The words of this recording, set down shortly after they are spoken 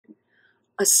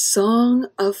A Song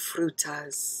of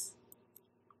Frutas.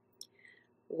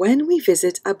 When we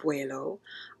visit Abuelo,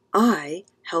 I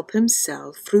help him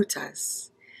sell frutas.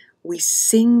 We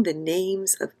sing the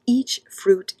names of each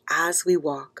fruit as we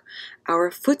walk,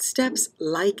 our footsteps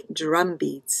like drum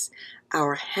beats,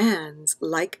 our hands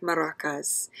like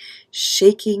maracas,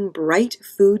 shaking bright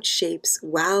food shapes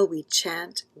while we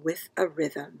chant with a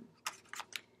rhythm.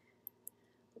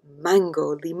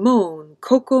 Mango, limón,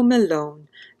 coco, melón,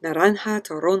 naranja,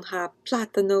 toronja,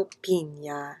 plátano,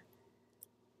 piña.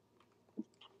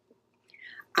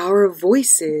 Our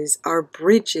voices are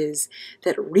bridges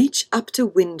that reach up to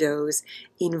windows,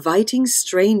 inviting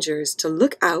strangers to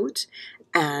look out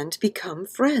and become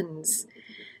friends.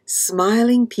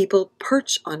 Smiling people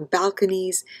perch on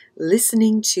balconies,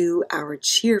 listening to our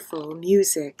cheerful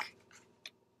music.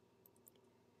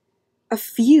 A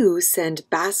few send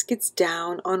baskets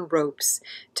down on ropes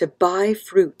to buy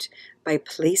fruit by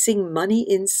placing money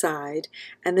inside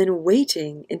and then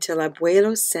waiting until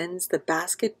Abuelo sends the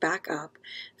basket back up,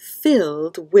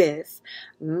 filled with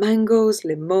mangoes,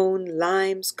 limon,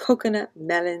 limes, coconut,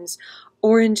 melons,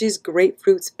 oranges,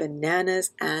 grapefruits,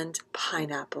 bananas, and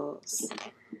pineapples.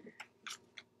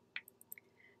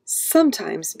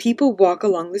 Sometimes people walk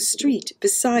along the street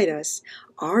beside us,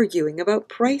 arguing about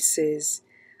prices.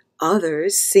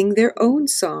 Others sing their own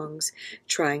songs,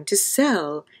 trying to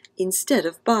sell instead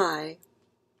of buy.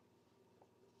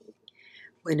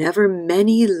 Whenever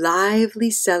many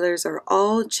lively sellers are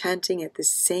all chanting at the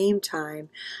same time,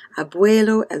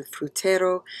 Abuelo el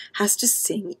Frutero has to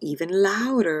sing even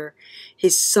louder,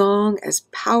 his song as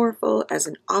powerful as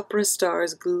an opera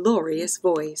star's glorious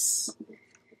voice.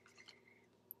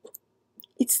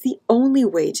 It's the only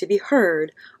way to be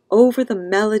heard over the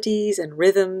melodies and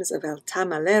rhythms of El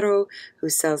Tamalero, who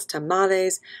sells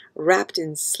tamales wrapped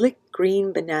in slick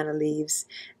green banana leaves,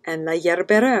 and La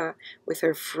Yerbera with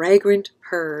her fragrant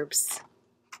herbs.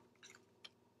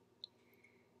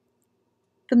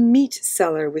 The meat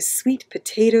seller with sweet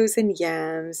potatoes and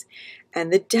yams,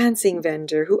 and the dancing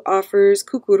vendor who offers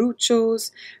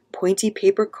cucuruchos, pointy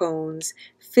paper cones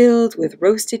filled with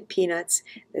roasted peanuts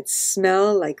that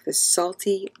smell like the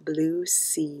salty blue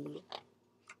sea.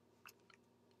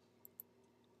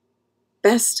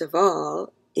 Best of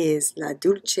all is La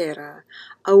Dulcera,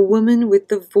 a woman with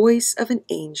the voice of an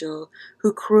angel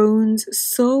who croons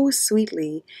so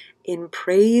sweetly in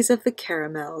praise of the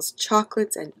caramels,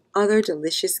 chocolates, and other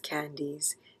delicious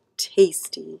candies.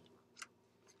 Tasty.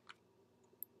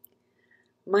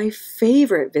 My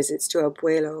favorite visits to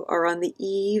Abuelo are on the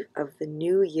eve of the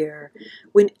new year,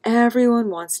 when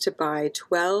everyone wants to buy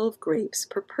 12 grapes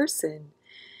per person.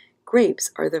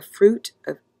 Grapes are the fruit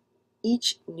of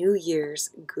each New Year's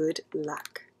good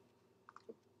luck.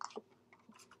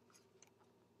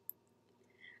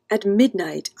 At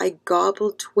midnight, I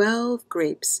gobble 12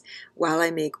 grapes while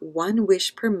I make one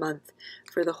wish per month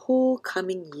for the whole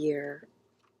coming year.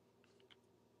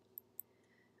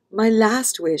 My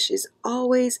last wish is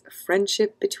always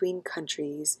friendship between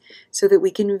countries, so that we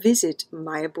can visit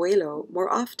my abuelo more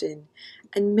often,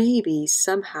 and maybe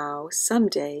somehow,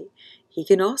 someday, he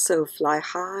can also fly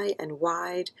high and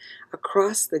wide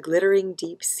across the glittering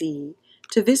deep sea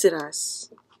to visit us.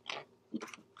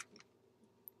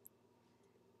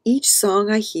 Each song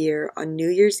I hear on New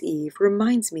Year's Eve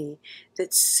reminds me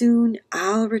that soon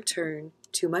I'll return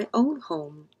to my own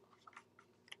home.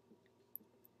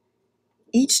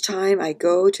 Each time I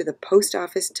go to the post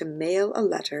office to mail a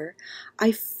letter,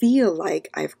 I feel like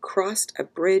I've crossed a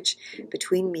bridge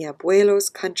between mi abuelo's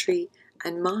country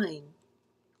and mine.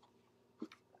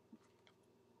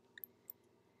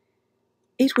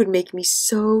 It would make me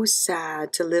so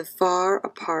sad to live far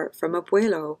apart from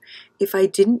abuelo if I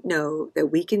didn't know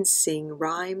that we can sing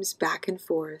rhymes back and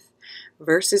forth,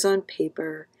 verses on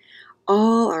paper,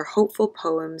 all our hopeful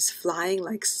poems flying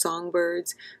like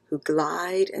songbirds who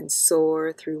glide and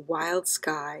soar through wild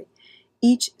sky,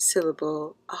 each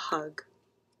syllable a hug.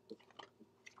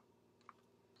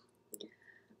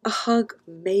 A hug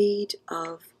made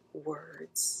of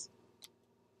words.